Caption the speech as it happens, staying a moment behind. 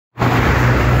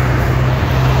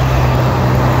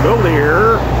still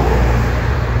here.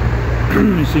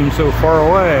 You seem so far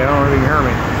away, I don't know if you can hear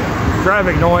me.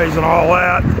 Traffic noise and all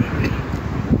that.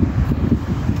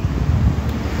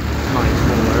 Nice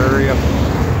little area.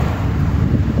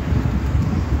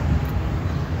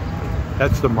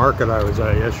 That's the market I was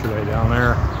at yesterday down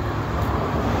there.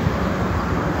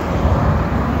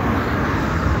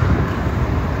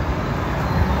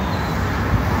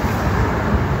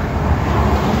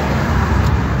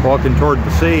 Walking toward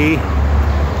the sea,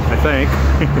 I think.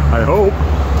 I hope.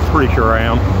 Pretty sure I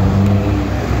am.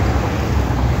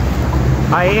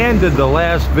 I ended the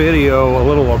last video a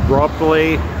little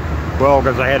abruptly. Well,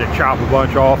 because I had to chop a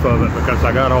bunch off of it because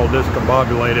I got all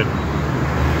discombobulated.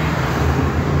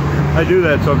 I do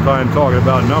that sometimes talking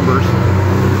about numbers.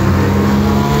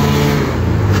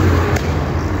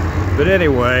 But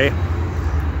anyway,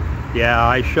 yeah,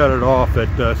 I shut it off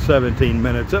at 17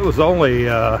 minutes. It was only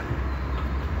about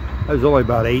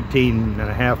 18 and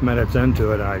a half minutes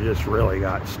into it, and I just really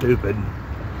got stupid.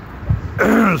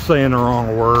 Saying the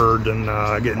wrong word and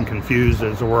getting confused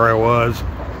as to where I was.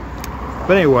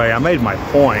 But anyway, I made my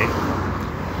point.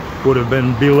 Would have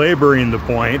been belaboring the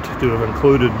point to have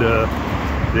included the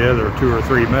other 2 or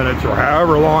 3 minutes, or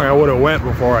however long I would have went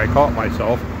before I caught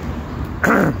myself.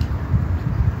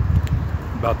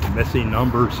 About the missing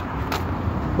numbers.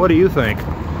 What do you think?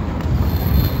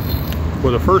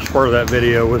 Well, the first part of that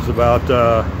video was about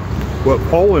what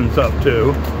Poland's up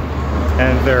to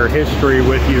and their history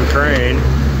with Ukraine.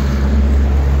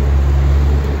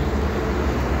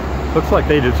 Looks like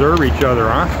they deserve each other,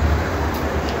 huh?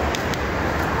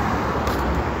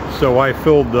 So I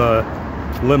filled the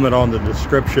limit on the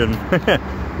description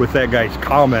with that guy's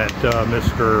comment,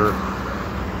 Mr.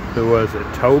 Who was it?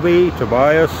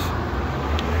 Tobias?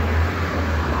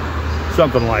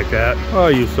 Something like that. Oh,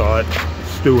 you saw it.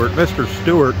 Stewart, Mr.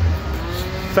 Stewart,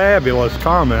 fabulous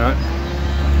comment,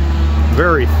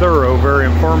 very thorough, very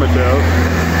informative.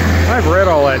 I've read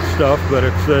all that stuff, but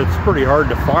it's pretty hard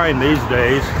to find these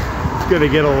days. It's going to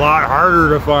get a lot harder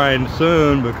to find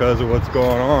soon because of what's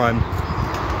going on.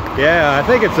 Yeah, I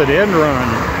think it's an end run.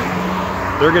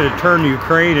 They're going to turn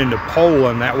Ukraine into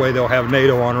Poland. That way they'll have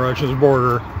NATO on Russia's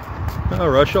border. Well,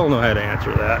 Russia will know how to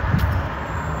answer that.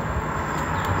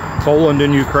 Poland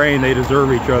and Ukraine, they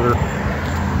deserve each other.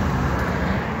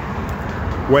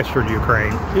 Western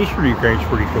Ukraine. Eastern Ukraine's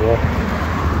pretty cool.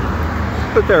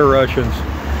 But they're Russians.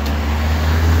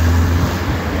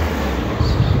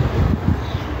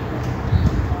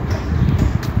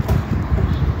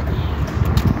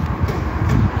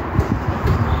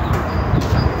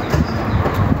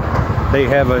 They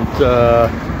haven't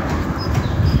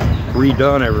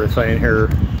redone everything here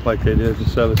like they did in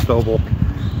Sevastopol.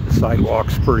 The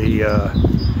sidewalk's pretty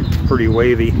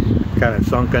wavy, kind of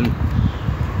sunken.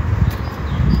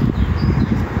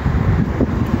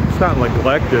 Not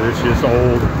neglected, it's just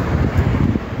old.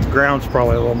 The ground's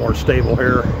probably a little more stable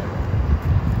here.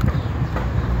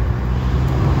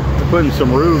 They're putting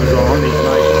some roofs on these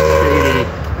nice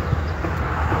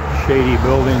shady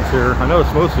buildings here. I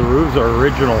noticed most of the roofs are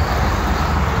original.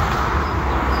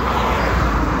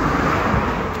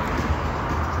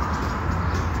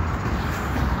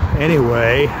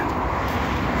 Anyway,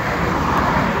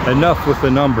 enough with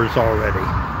the numbers already.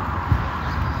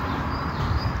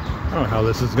 I don't know how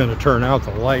this is going to turn out,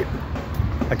 the light.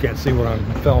 I can't see what I'm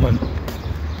filming.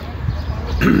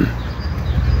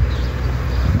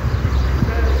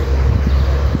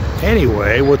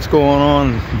 Anyway, what's going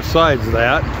on besides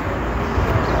that?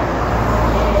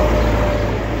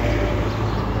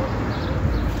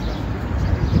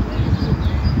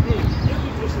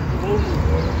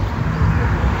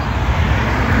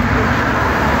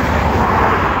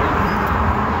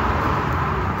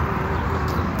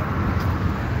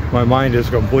 My mind is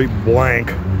complete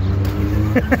blank.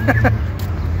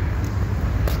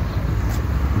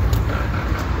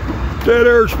 Dead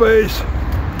airspace.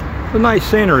 It's a nice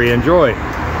scenery, enjoy.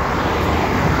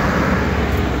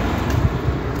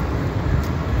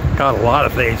 Got a lot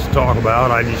of things to talk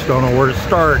about, I just don't know where to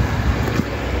start.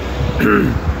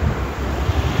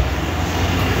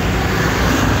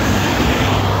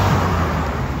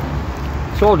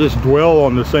 So I'll just dwell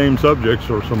on the same subjects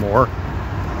or some more.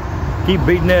 Keep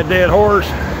beating that dead horse.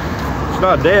 It's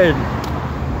not dead.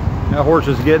 That horse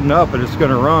is getting up and it's going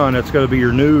to run. It's going to be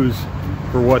your news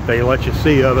for what they let you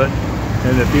see of it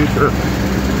in the future.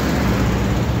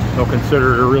 They'll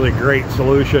consider it a really great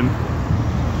solution.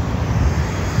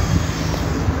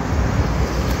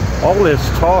 All this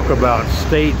talk about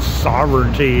state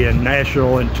sovereignty and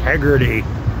national integrity,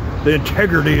 the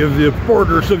integrity of the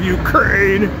borders of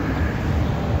Ukraine.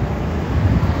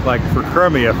 Like for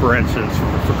Crimea, for instance,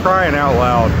 for crying out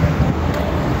loud.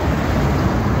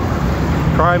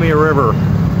 Crimea River.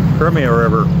 Crimea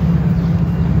River.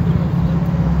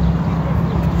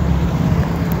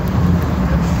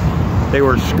 They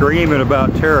were screaming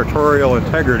about territorial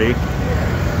integrity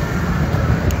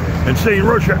and saying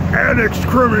Russia annexed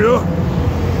Crimea.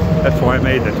 That's why I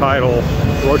made the title,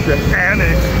 Russia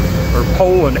annexed, or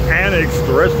Poland annexed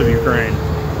the rest of Ukraine.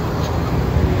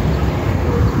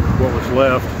 What was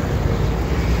left.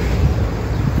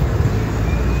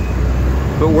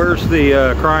 But where's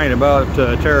the crying about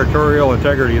territorial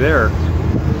integrity there?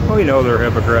 Well, you know they're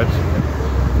hypocrites.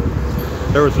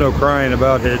 There was no crying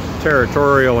about his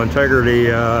territorial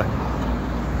integrity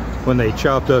when they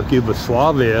chopped up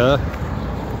Yugoslavia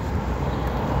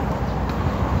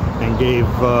and gave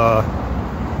a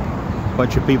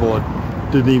bunch of people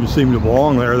that didn't even seem to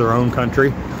belong there their own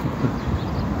country.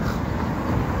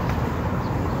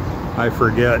 I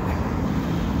forget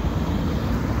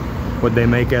what they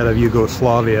make out of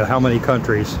Yugoslavia. How many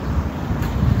countries?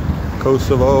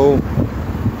 Kosovo,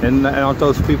 and aren't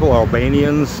those people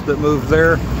Albanians that moved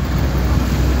there?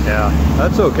 Yeah,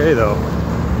 that's okay though.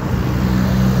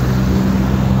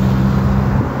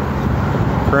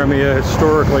 Crimea,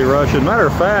 historically Russian. Matter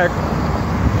of fact,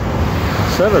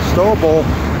 Sevastopol,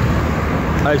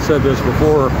 I said this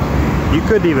before, you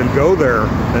couldn't even go there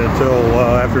until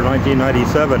after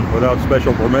 1997 without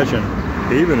special permission,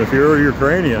 even if you're a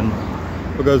Ukrainian,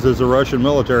 because it's a Russian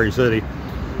military city.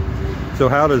 So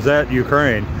how does that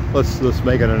Ukraine? Let's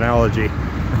make an analogy.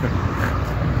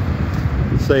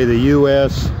 Say the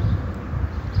US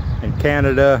and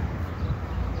Canada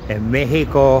and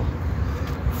Mexico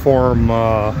form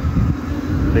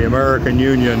the American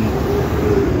Union,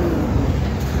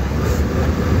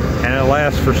 and it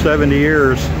lasts for 70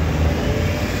 years.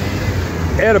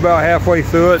 And about halfway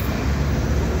through it,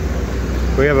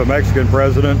 we have a Mexican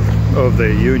president of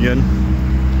the Union,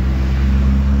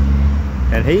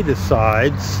 and he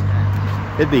decides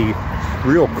it'd be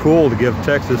real cool to give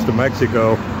Texas to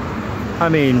Mexico. I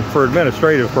mean, for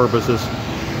administrative purposes.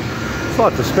 There's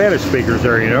lots of Spanish speakers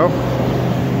there, you know.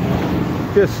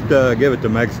 Just give it to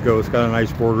Mexico. It's got a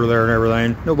nice border there and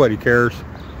everything. Nobody cares.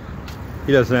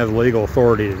 He doesn't have the legal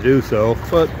authority to do so,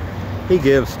 but he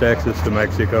gives Texas to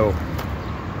Mexico.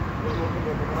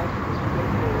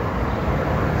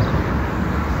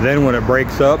 Then when it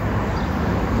breaks up,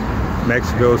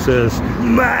 Mexico says,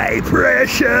 "My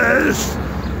precious,"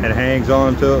 and hangs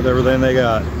on to it with everything they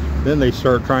got. Then they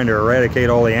start trying to eradicate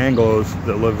all the Anglos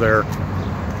that live there.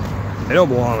 They don't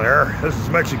belong there. This is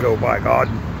Mexico, by God.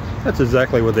 That's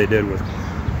exactly what they did with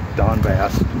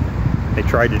Donbass. They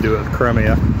tried to do it with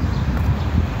Crimea.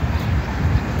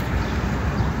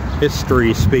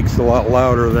 History speaks a lot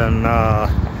louder than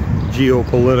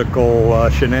geopolitical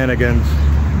shenanigans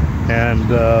and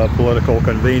political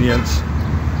convenience.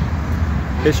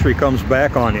 History comes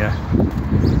back on you.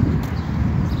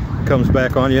 It comes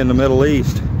back on you in the Middle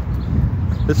East.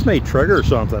 This may trigger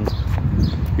something.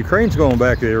 Ukraine's going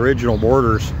back to the original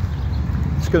borders.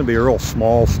 It's going to be a real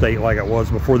small state like it was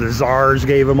before the Tsars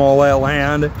gave them all that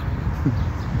land.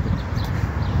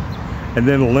 And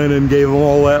then Lenin gave them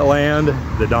all that land,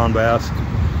 the Donbass.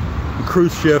 And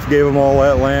Khrushchev gave them all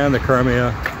that land, the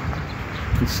Crimea.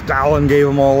 And Stalin gave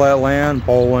them all that land,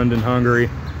 Poland and Hungary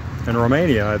and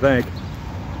Romania, I think.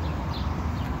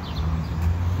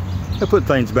 They put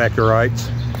things back to rights.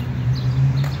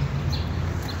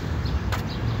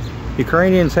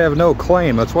 Ukrainians have no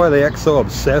claim. That's why they act so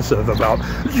obsessive about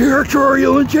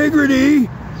territorial integrity.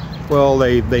 Well,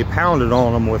 they pounded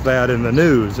on them with that in the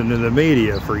news and in the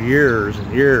media for years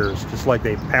and years, just like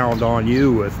they pound on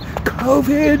you with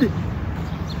COVID,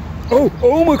 oh,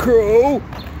 Omicron,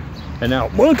 and now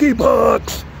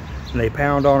monkeypox. And they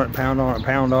pound on it, pound on it,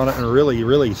 pound on it, and really,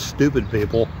 really stupid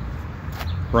people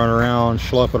run around,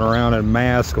 schlepping around in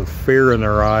masks with fear in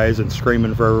their eyes and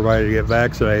screaming for everybody to get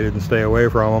vaccinated and stay away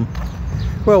from them.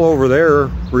 Well, over there,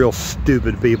 real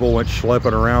stupid people went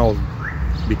schlepping around,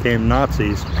 became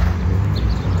Nazis.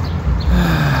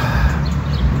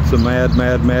 It's a mad,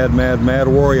 mad, mad, mad, mad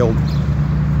world.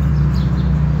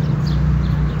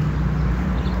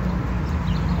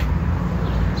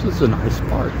 This is a nice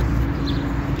park.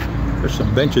 There's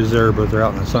some benches there, but they're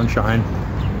out in the sunshine.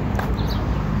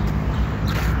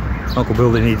 Uncle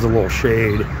Billy needs a little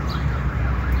shade.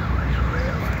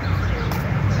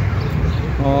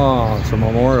 Oh, it's a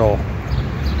memorial.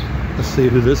 Let's see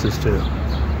who this is to.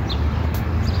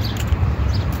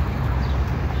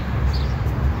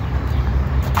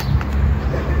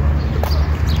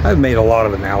 I've made a lot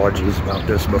of analogies about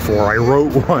this before. I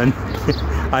wrote one.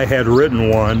 I had written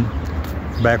one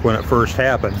back when it first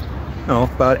happened. No,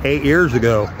 about 8 years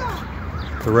ago.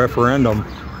 The referendum.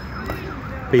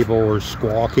 People were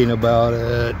squawking about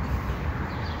it.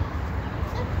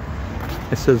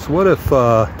 It says, what if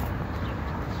I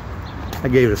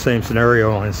gave the same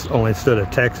scenario, only instead of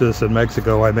Texas and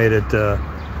Mexico, I made it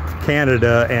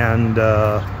Canada and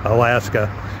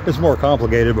Alaska. It's more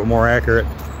complicated, but more accurate.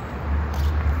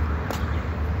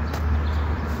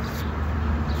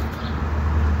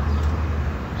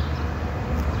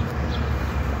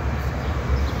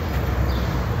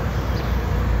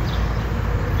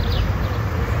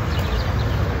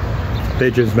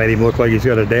 Pigeons made him look like he's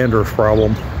got a dandruff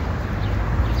problem.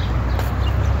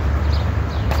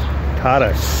 Caught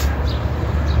us.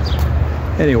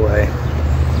 Anyway.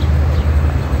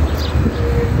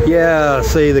 Yeah,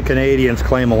 see, the Canadians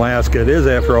claim Alaska. It is,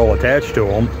 after all, attached to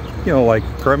them. You know, like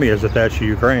Crimea is attached to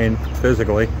Ukraine,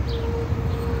 physically.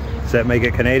 Does that make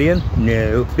it Canadian?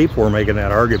 No. People were making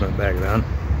that argument back then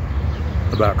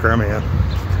about Crimea.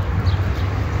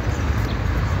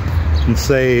 And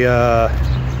say,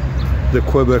 the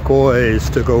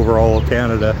Quebecois took over all of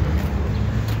Canada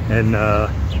and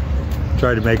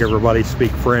tried to make everybody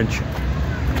speak French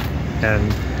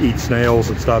and eat snails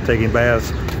and stop taking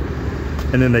baths.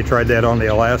 And then they tried that on the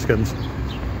Alaskans.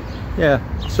 Yeah,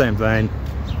 same thing.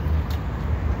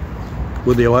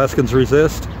 Would the Alaskans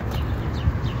resist?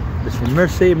 Just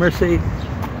mercy, mercy.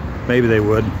 Maybe they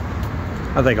would.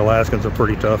 I think Alaskans are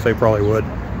pretty tough. They probably would.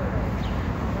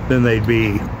 Then they'd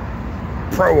be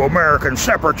pro-American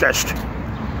separatist.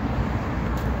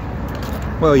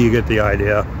 Well, you get the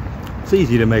idea. It's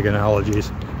easy to make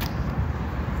analogies. I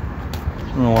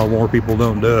don't know why more people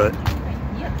don't do it.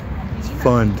 It's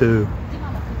fun too.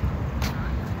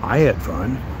 I had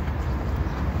fun.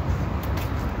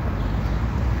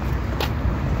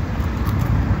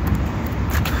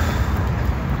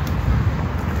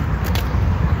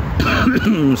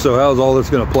 So how's all this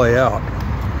going to play out?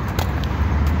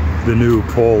 The new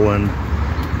Poland.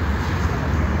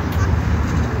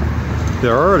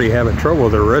 They're already having trouble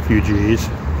with their refugees.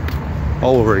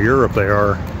 All over Europe they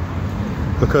are.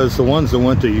 Because the ones that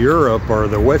went to Europe are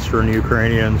the Western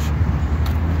Ukrainians.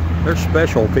 They're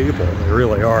special people. They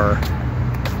really are.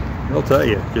 They'll tell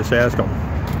you. Just ask them.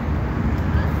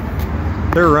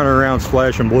 They're running around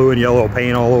splashing blue and yellow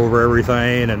paint all over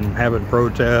everything and having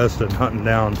protests and hunting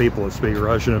down people that speak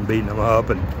Russian and beating them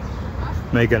up and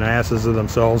making asses of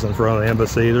themselves in front of the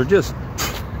embassy. They're just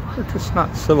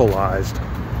not civilized.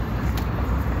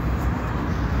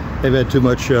 They've had too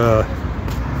much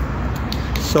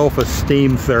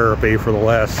self-esteem therapy for the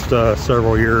last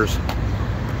several years.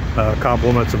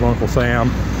 Compliments of Uncle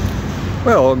Sam.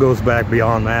 Well, it goes back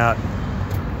beyond that.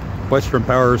 Western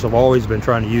powers have always been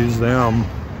trying to use them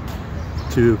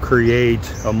to create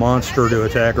a monster to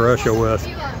attack Russia with.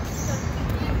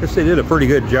 I guess they did a pretty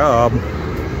good job.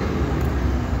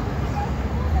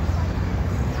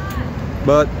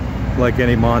 But, like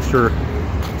any monster,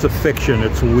 it's a fiction,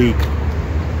 it's weak.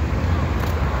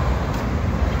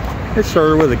 It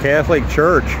started with the Catholic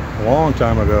Church a long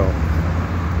time ago.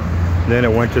 Then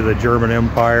it went to the German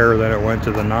Empire, then it went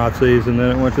to the Nazis, and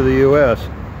then it went to the US.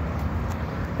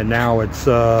 And now it's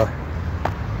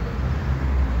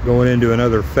going into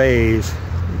another phase.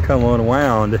 Come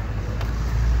unwound.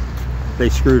 They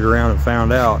screwed around and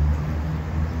found out.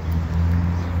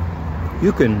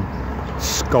 You can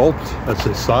sculpt a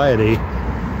society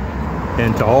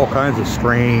into all kinds of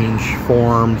strange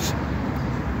forms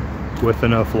with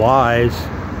enough lies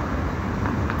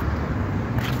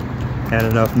and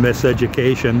enough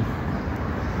miseducation.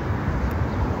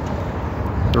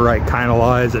 The right kind of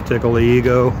lies that tickle the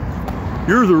ego.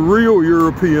 You're the real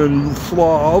European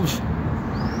Slavs. As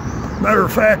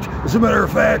a matter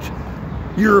of fact,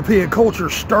 European culture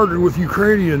started with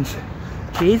Ukrainians.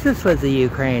 Jesus was a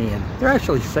Ukrainian. They're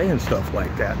actually saying stuff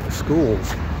like that in the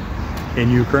schools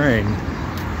in Ukraine.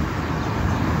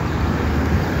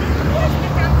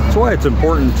 That's why it's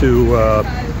important to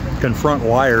confront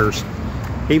liars.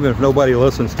 Even if nobody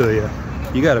listens to you,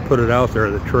 you got to put it out there,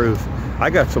 the truth. I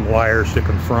got some liars to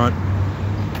confront.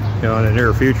 You know, in the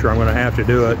near future, I'm going to have to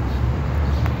do it.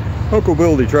 Uncle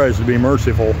Bildy tries to be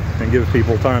merciful and give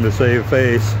people time to save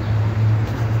face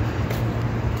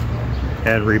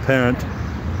and repent.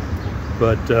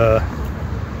 But,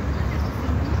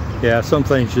 yeah, some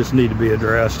things just need to be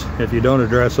addressed. If you don't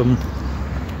address them,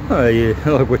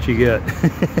 look what you get.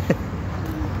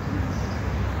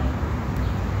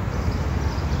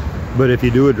 But if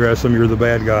you do address them, you're the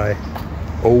bad guy.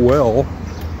 Oh well.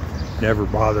 Never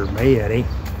bothered me any.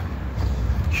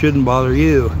 Shouldn't bother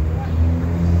you.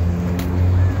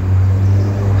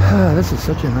 This is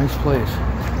such a nice place.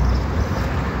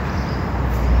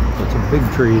 Got some big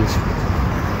trees.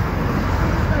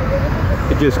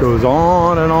 It just goes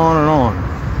on and on and on.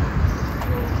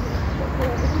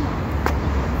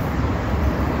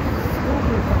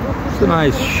 It's a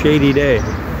nice shady day.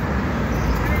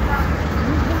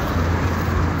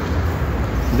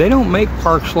 They don't make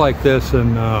parks like this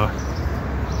in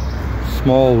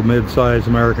small to mid-sized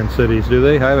American cities, do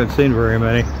they? I haven't seen very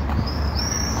many.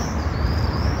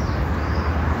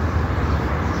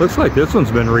 Looks like this one's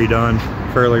been redone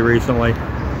fairly recently.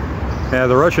 Yeah,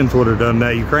 the Russians would have done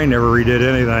that. Ukraine never redid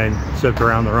anything except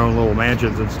around their own little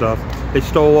mansions and stuff. They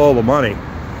stole all the money.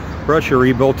 Russia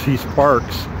rebuilt these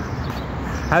parks.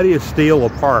 How do you steal a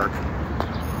park?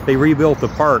 They rebuilt the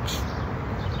parks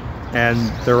and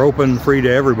they're open, free to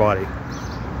everybody.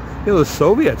 You know, the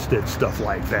Soviets did stuff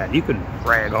like that. You can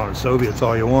rag on the Soviets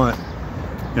all you want.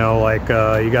 You know, like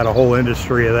you got a whole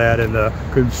industry of that in the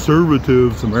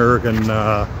conservatives American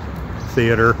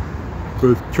theater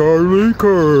with Charlie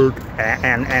Kirk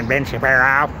and Ben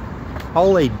Shapiro.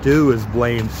 All they do is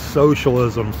blame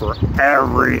socialism for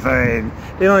everything.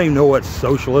 They don't even know what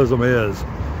socialism is.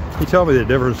 You tell me the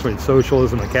difference between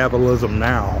socialism and capitalism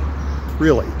now.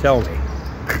 Really, tell me.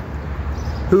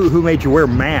 Who made you wear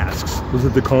masks? Was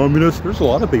it the communists? There's a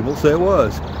lot of people say it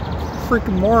was.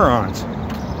 Freaking morons.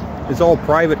 It's all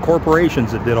private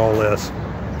corporations that did all this.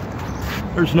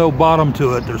 There's no bottom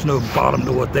to it. There's no bottom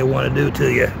to what they want to do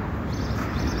to you.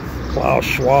 Klaus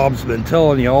Schwab's been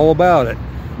telling you all about it.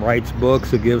 Writes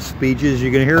books and gives speeches,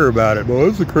 you can hear about it. Well,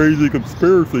 it's a crazy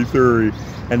conspiracy theory.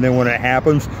 And then when it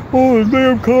happens, oh, the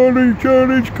damn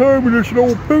Chinese communists and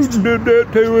old Putin did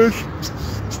that to us.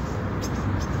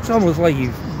 It's almost like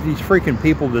these freaking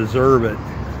people deserve it.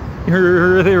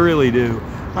 They really do.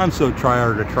 I'm so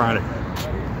tired of trying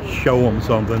to show them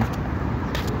something.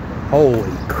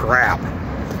 Holy crap.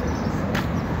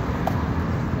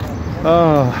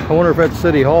 I wonder if that's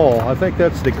City Hall. I think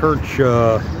that's the Kirch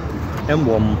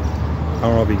emblem. I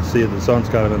don't know if you can see it. The sun's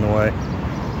kind of in the way.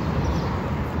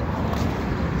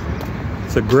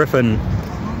 It's a griffin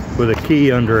with a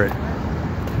key under it.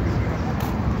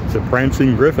 It's a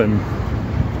prancing griffin.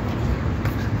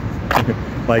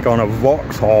 Like on a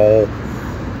Vauxhall.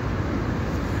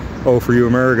 Oh, for you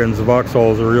Americans, the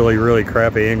Vauxhall is a really, really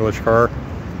crappy English car.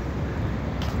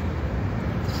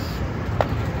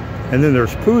 And then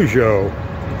there's Peugeot,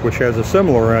 which has a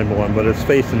similar emblem, but it's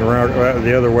facing around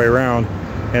the other way around,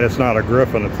 and it's not a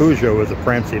griffin. A Peugeot is a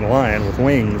prancing lion with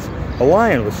wings. A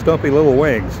lion with stumpy little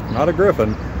wings, not a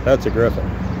griffin. That's a griffin.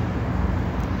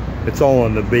 It's all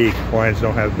in the beak. Lions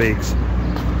don't have beaks.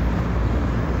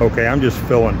 Okay, I'm just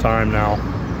filling time now.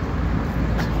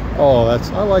 Oh,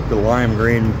 I like the lime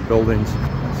green buildings.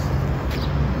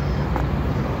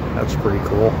 That's pretty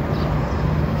cool.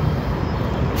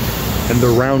 And the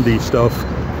roundy stuff.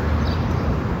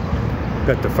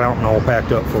 Got the fountain all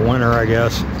packed up for winter, I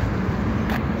guess.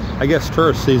 I guess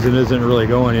tourist season isn't really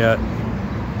going yet.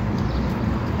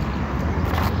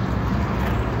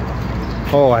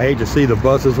 Oh, I hate to see the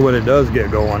buses when it does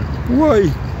get going. Why?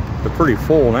 They're pretty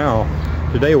full now.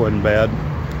 Today wasn't bad.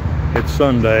 It's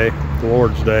Sunday, the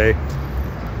Lord's Day.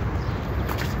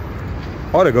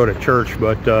 I ought to go to church,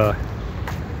 but I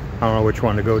don't know which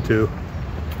one to go to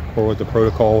or what the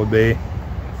protocol would be.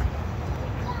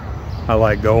 I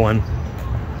like going,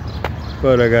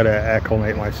 but I gotta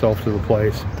acclimate myself to the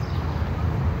place.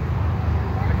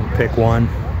 Pick one.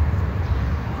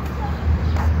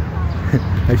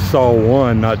 I saw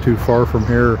one not too far from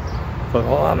here. Thought,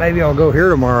 oh, maybe I'll go here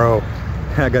tomorrow.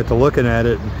 I got to looking at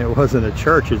it. It wasn't a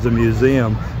church, it's a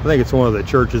museum. I think it's one of the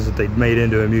churches that they made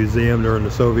into a museum during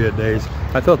the Soviet days.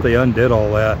 I thought they undid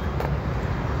all that.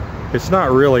 It's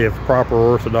not really a proper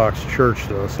Orthodox church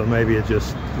though, so maybe it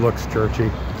just looks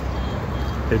churchy.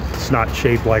 It's not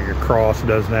shaped like a cross. It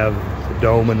doesn't have a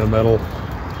dome in the middle.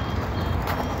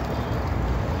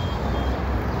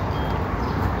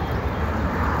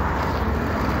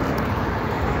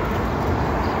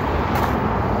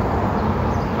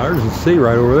 There's the sea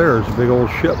right over there. There's a big old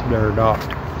ship there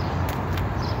docked.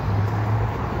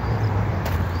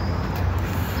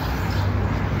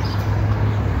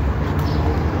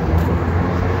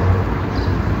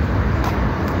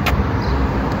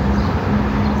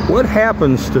 What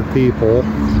happens to people?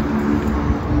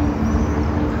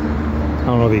 I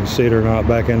don't know if you can see it or not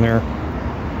back in there.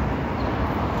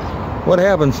 What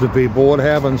happens to people? What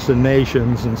happens to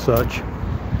nations and such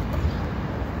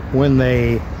when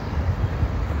they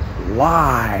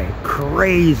lie,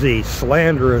 crazy,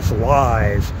 slanderous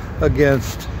lies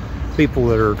against people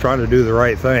that are trying to do the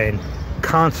right thing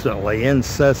constantly,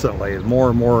 incessantly,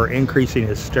 more and more increasing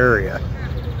hysteria?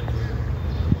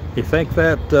 You think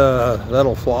that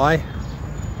that'll fly?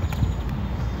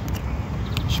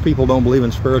 These people don't believe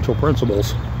in spiritual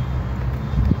principles.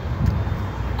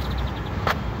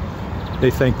 They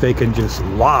think they can just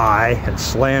lie and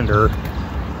slander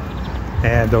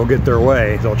and they'll get their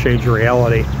way. They'll change your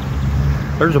reality.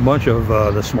 There's a bunch of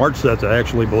the smart set that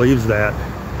actually believes that.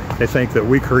 They think that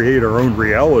we create our own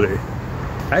reality.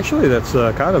 Actually, that's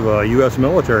kind of a U.S.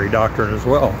 military doctrine as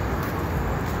well.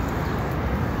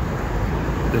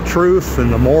 The truth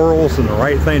and the morals and the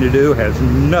right thing to do has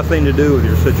nothing to do with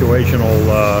your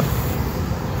situational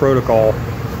protocol.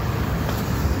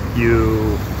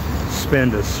 You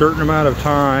spend a certain amount of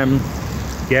time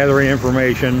gathering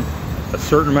information, a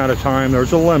certain amount of time,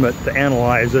 there's a limit to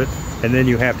analyze it, and then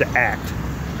you have to act.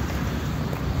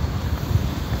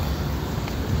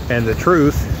 And the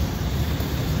truth,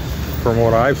 from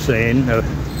what I've seen,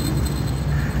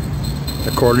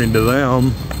 according to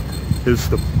them, is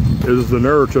the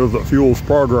narrative that fuels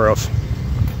progress.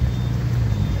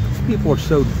 These people are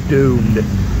so doomed.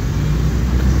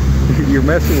 You're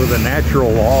messing with the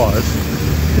natural laws,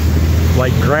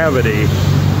 like gravity,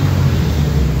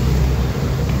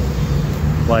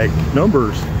 like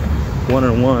numbers. 1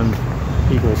 and 1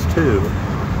 equals 2.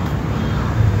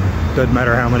 Doesn't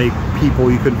matter how many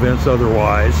people you convince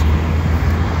otherwise.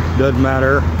 Doesn't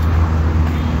matter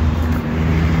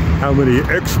how many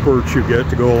experts you get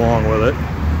to go along with it.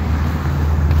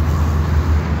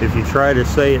 If you try to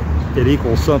say it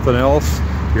equals something else,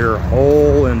 your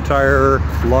whole entire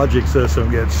logic system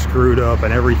gets screwed up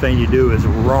and everything you do is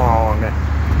wrong.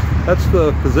 That's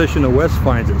the position the West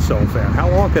finds itself in. How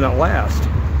long can it last?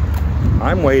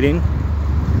 I'm waiting.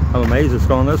 I'm amazed it's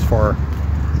gone this far.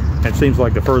 And it seems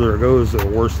like the further it goes, the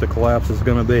worse the collapse is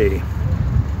going to be.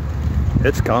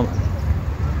 It's coming.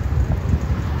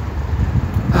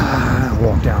 I'll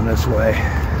walk down this way.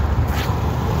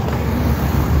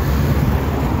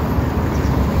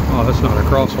 Oh, that's not a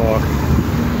crosswalk.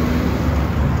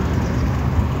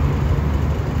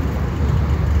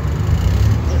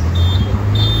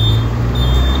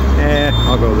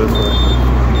 I'll go this way. Oh,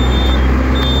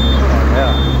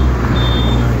 yeah.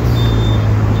 Nice.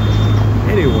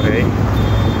 Anyway.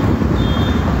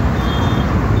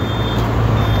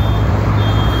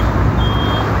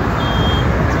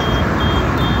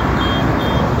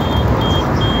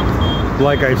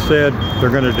 Like I said, they're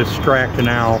going to distract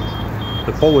now.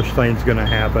 The Polish thing's going to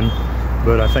happen,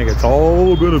 but I think it's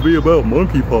all going to be about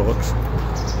monkeypox.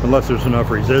 Unless there's enough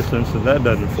resistance and that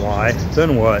doesn't fly,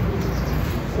 then what?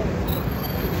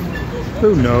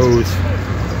 Who knows?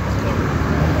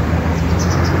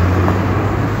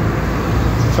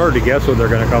 It's hard to guess what they're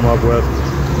going to come up with.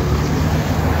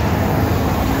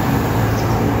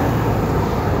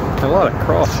 A lot of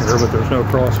cross here, but there's no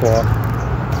crosswalk.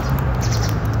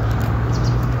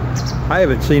 I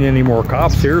haven't seen any more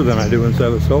cops here than I do in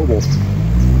Sevastopol.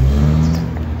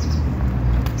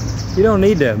 You don't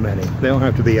need that many. They don't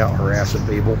have to be out harassing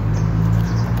people.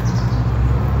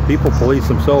 People police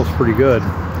themselves pretty good,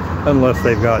 unless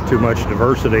they've got too much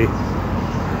diversity.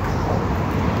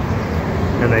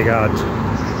 And they got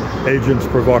agents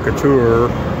provocateur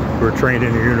who are trained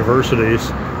in your universities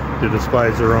to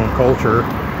despise their own culture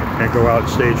and go out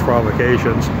and stage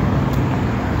provocations.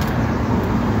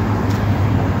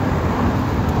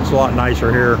 It's a lot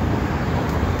nicer here.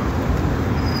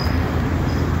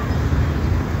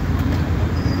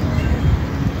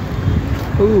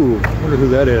 Ooh, I wonder who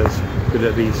that is. Could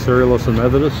that be Cyrillus and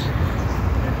Methodius? I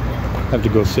have to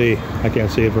go see. I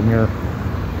can't see it from here.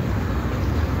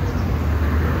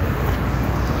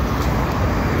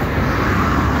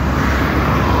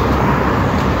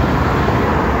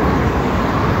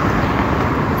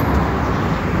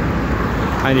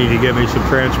 I need to get me some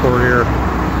transport here.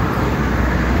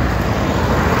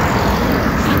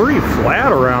 It's pretty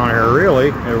flat around here, really.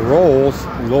 It rolls,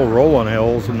 little rolling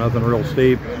hills and nothing real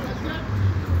steep.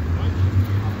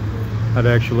 I'd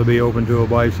actually be open to a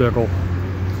bicycle.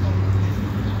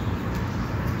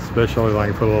 Especially if I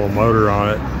can put a little motor on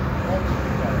it.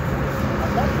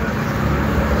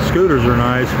 Scooters are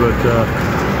nice, but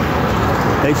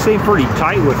they seem pretty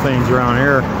tight with things around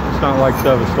here. It's not like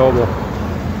Sevastopol.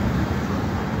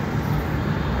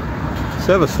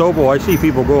 Sevastopol, I see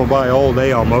people going by all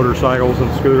day on motorcycles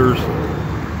and scooters.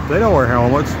 They don't wear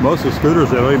helmets. Most of the scooters,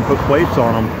 they don't even put plates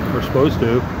on them. They're supposed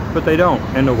to, but they don't.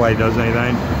 And nobody does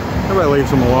anything. Nobody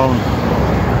leaves them alone.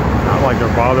 Not like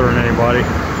they're bothering anybody.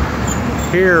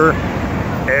 Here,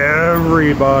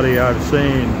 everybody I've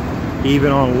seen,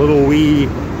 even on little wee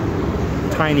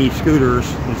tiny scooters,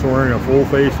 is wearing a full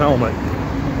face helmet.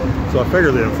 So I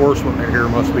figure the enforcement here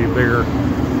must be bigger.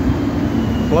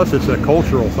 Plus it's a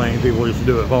cultural thing, people just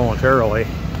do it voluntarily.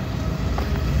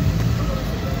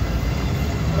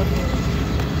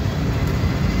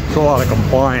 There's a lot of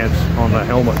compliance on the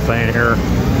helmet thing here.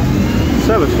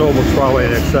 Sevastopol's probably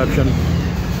an exception.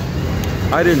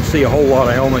 I didn't see a whole lot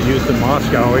of helmet use in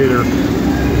Moscow either,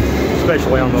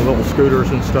 especially on the little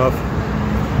scooters and stuff.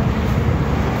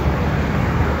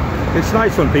 It's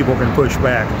nice when people can push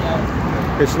back.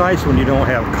 It's nice when you don't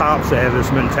have cops that have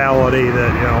this mentality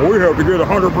that, you know, we have to get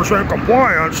 100%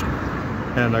 compliance.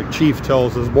 And the chief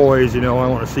tells his boys, you know, I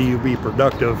want to see you be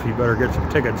productive. You better get some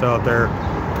tickets out there.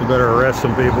 You better arrest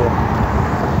some people.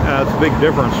 That's a big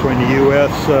difference between the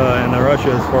U.S. And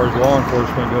Russia as far as law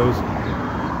enforcement goes.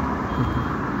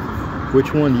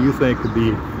 Which one do you think could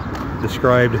be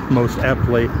described most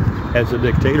aptly as a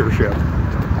dictatorship?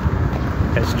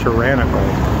 As tyrannical?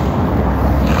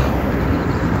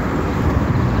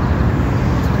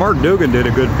 Mark Dugan did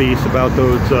a good piece about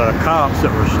those cops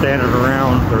that were standing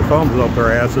around, their thumbs up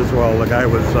their asses while the guy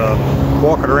was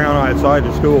walking around outside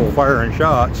the school firing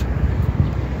shots.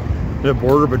 The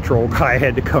Border Patrol guy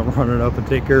had to come running up and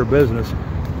take care of business.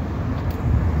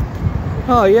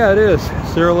 Oh yeah, it is.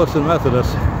 Cyrillics and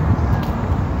Methodists,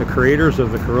 the creators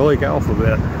of the Cyrillic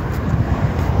alphabet.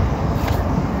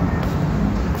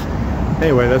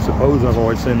 Anyway, that's the pose I've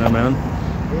always seen them in.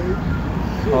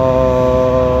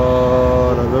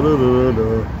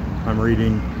 I'm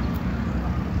reading.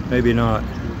 Maybe not.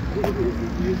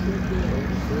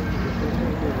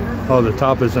 Oh, the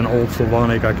top is in Old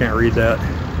Slavonic. I can't read that.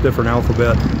 Different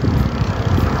alphabet.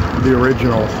 The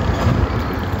original.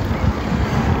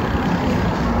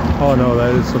 Oh no,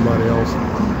 that is somebody else.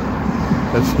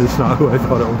 That's just not who I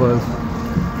thought it was.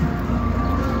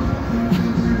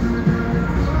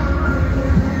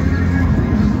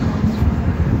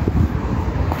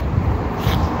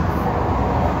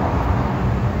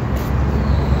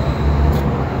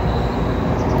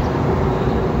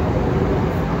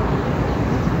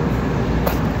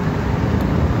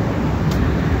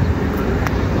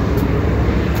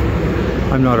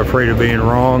 I'm not afraid of being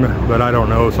wrong, but I don't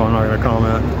know, so I'm not going to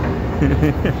comment.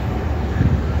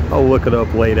 I'll look it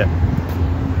up later.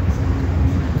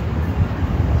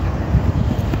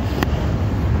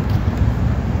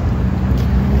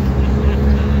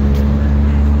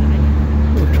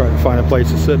 We'll try to find a place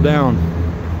to sit down.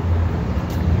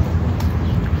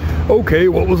 Okay,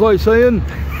 what was I saying?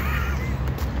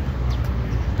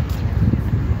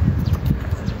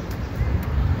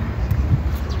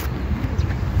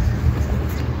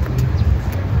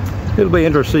 It'll be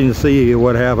interesting to see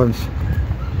what happens,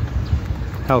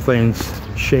 how things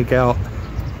shake out.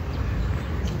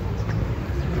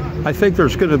 I think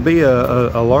there's going to be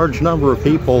a large number of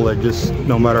people that just,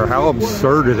 no matter how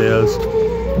absurd it is,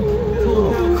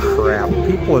 oh crap,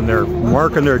 people in there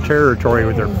marking their territory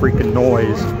with their freaking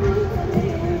noise.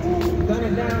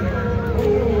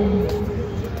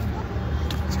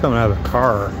 It's coming out of the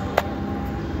car.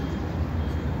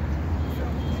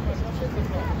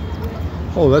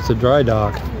 Oh, that's a dry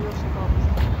dock. I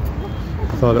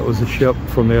thought it was a ship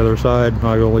from the other side.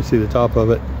 I could only see the top of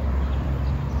it.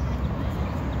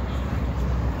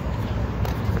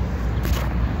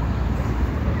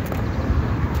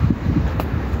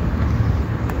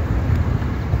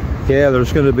 Yeah,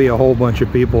 there's going to be a whole bunch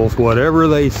of people. Whatever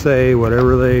they say,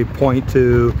 whatever they point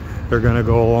to, they're going to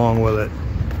go along with it.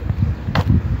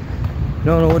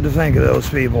 Don't know what to think of those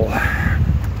people.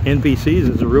 NPCs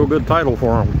is a real good title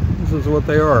for them. This is what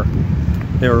they are.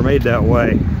 They were made that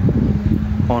way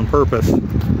on purpose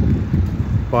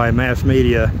by mass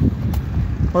media.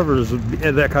 However, there's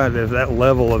that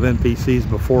level of NPCs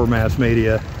before mass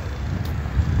media.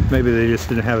 Maybe they just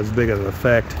didn't have as big of an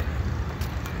effect.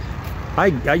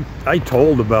 I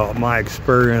told about my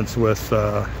experience with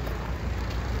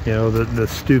you know, the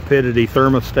stupidity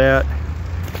thermostat.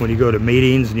 When you go to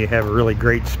meetings and you have really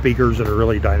great speakers that are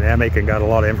really dynamic and got a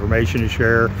lot of information to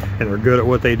share and they're good at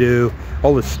what they do,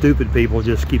 all the stupid people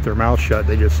just keep their mouth shut.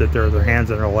 They just sit there with their hands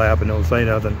in their lap and don't say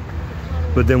nothing.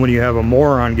 But then when you have a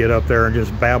moron get up there and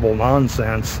just babble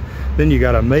nonsense, then you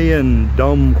got a million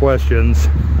dumb questions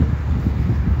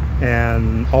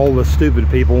and all the stupid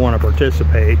people want to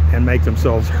participate and make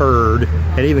themselves heard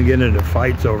and even get into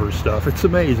fights over stuff. It's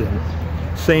amazing.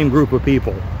 Same group of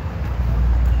people.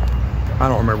 I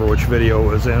don't remember which video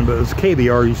it was in, but it was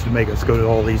KBR used to make us go to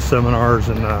all these seminars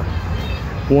and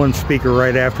one speaker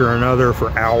right after another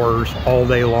for hours, all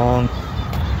day long.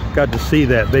 Got to see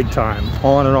that big time,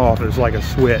 on and off. It was like a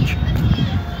switch.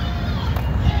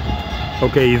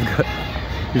 Okay,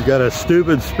 you've got a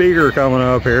stupid speaker coming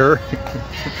up here.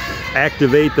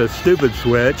 Activate the stupid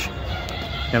switch,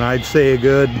 and I'd say a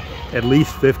good at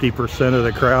least 50% of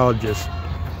the crowd just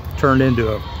turned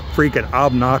into a freaking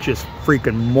obnoxious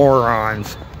freaking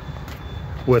morons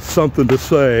with something to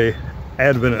say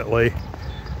adamantly.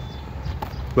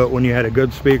 But when you had a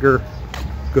good speaker,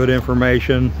 good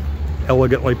information,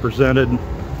 elegantly presented,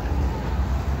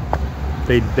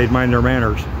 they'd mind their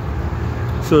manners.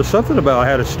 So there's something about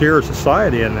how to steer a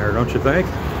society in there, don't you think?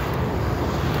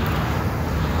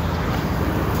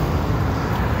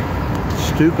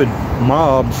 Stupid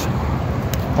mobs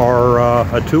are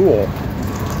a tool,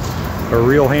 a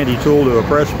real handy tool to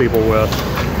oppress people with,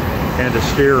 and to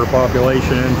steer a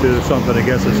population into something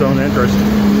against its own interest.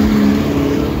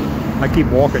 I keep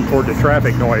walking toward the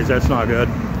traffic noise. That's not good.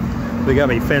 They got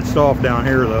me fenced off down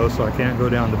here though, so I can't go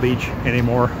down the beach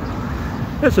anymore.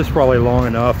 This is probably long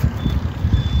enough.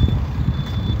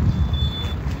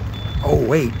 Oh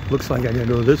wait, looks like I gotta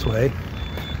go this way.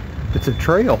 It's a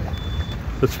trail.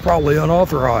 It's probably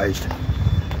unauthorized.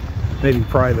 Maybe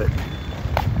private.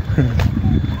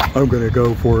 I'm gonna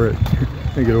go for it.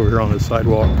 Let me get over here on this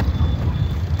sidewalk.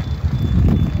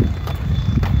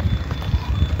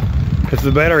 If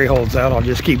the battery holds out, I'll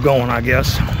just keep going, I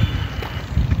guess.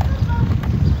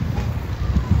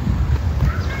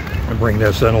 I'll bring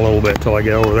this in a little bit till I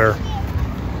get over there.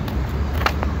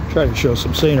 Try to show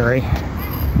some scenery,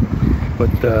 but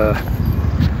I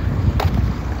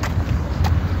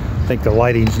think the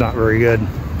lighting's not very good.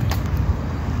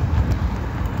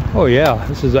 Oh yeah,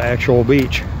 this is the actual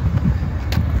beach.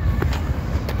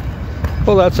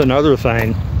 Well, that's another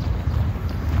thing.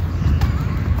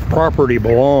 Property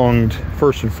belonged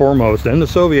first and foremost in the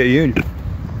Soviet Union,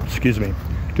 excuse me,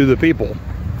 to the people.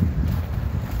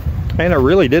 And it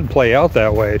really did play out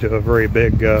that way to a very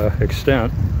big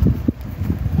extent.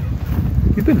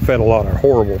 You've been fed a lot of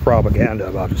horrible propaganda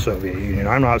about the Soviet Union.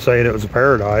 I'm not saying it was a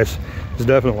paradise. It's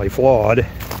definitely flawed.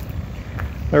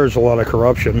 There was a lot of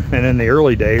corruption, and in the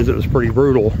early days it was pretty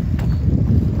brutal.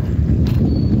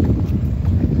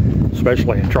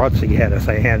 Especially in Trotsky had a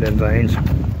hand in things.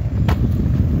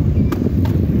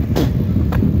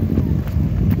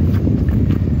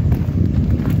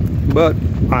 But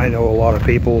I know a lot of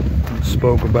people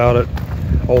spoke about it,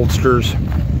 oldsters.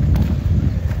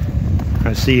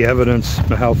 I see evidence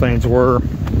of how things were.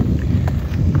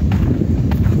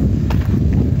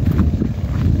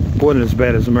 Wasn't as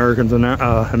bad as Americans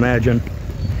imagine.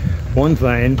 One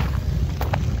thing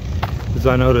is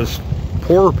I noticed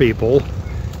poor people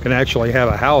can actually have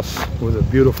a house with a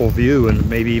beautiful view and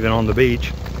maybe even on the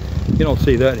beach. You don't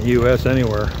see that in the U.S.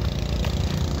 anywhere.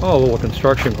 Oh, a little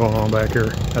construction going on back here.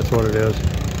 That's what it is.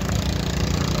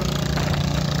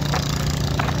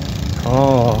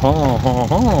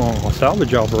 Oh,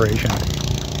 salvage operation.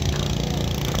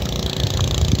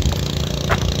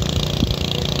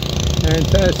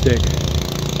 Fantastic.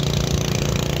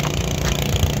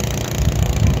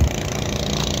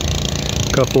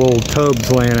 Couple old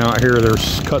tubs laying out here. They're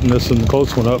cutting this and the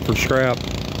close one up for scrap.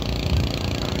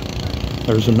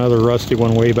 There's another rusty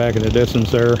one way back in the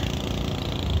distance there.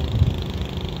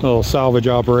 Little salvage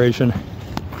operation.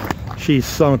 She's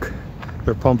sunk.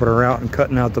 They're pumping her out and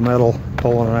cutting out the metal,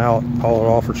 pulling it out, hauling it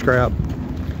off for scrap.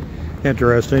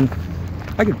 Interesting.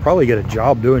 I could probably get a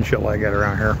job doing shit like that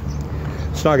around here.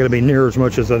 It's not going to be near as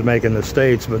much as I'd make in the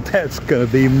States, but that's going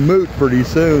to be moot pretty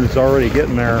soon. It's already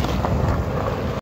getting there.